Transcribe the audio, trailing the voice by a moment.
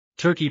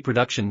Turkey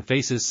production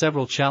faces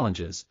several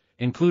challenges,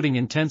 including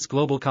intense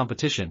global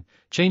competition,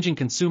 changing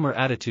consumer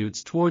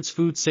attitudes towards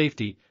food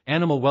safety,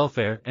 animal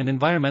welfare and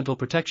environmental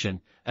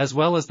protection, as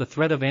well as the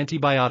threat of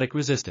antibiotic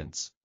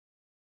resistance.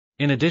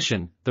 In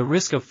addition, the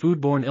risk of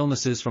foodborne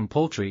illnesses from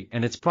poultry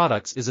and its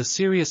products is a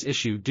serious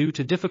issue due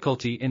to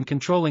difficulty in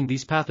controlling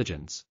these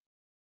pathogens.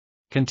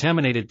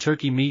 Contaminated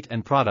turkey meat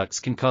and products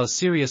can cause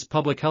serious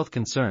public health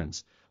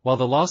concerns, while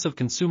the loss of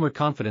consumer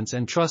confidence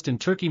and trust in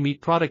turkey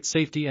meat product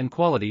safety and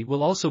quality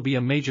will also be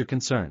a major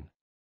concern.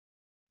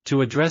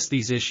 To address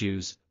these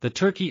issues, the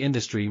turkey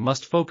industry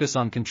must focus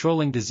on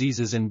controlling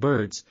diseases in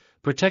birds,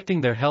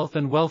 protecting their health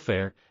and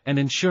welfare, and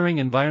ensuring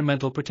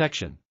environmental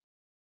protection.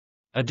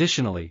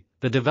 Additionally,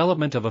 the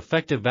development of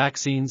effective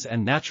vaccines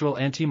and natural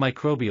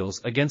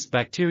antimicrobials against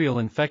bacterial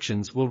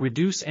infections will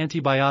reduce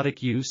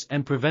antibiotic use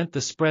and prevent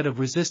the spread of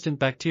resistant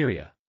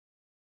bacteria.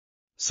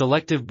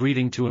 Selective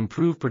breeding to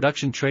improve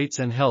production traits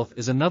and health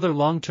is another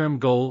long-term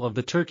goal of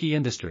the turkey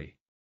industry.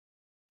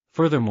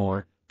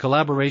 Furthermore,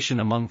 collaboration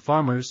among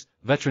farmers,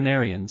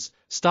 veterinarians,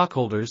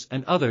 stockholders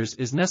and others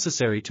is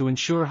necessary to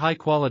ensure high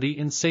quality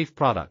and safe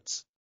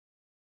products.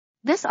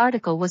 This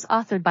article was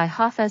authored by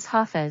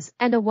Hafez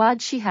and Awad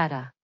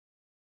Shehata.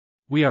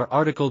 We are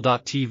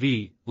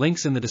RTCLTV,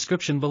 links in the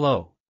description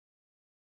below.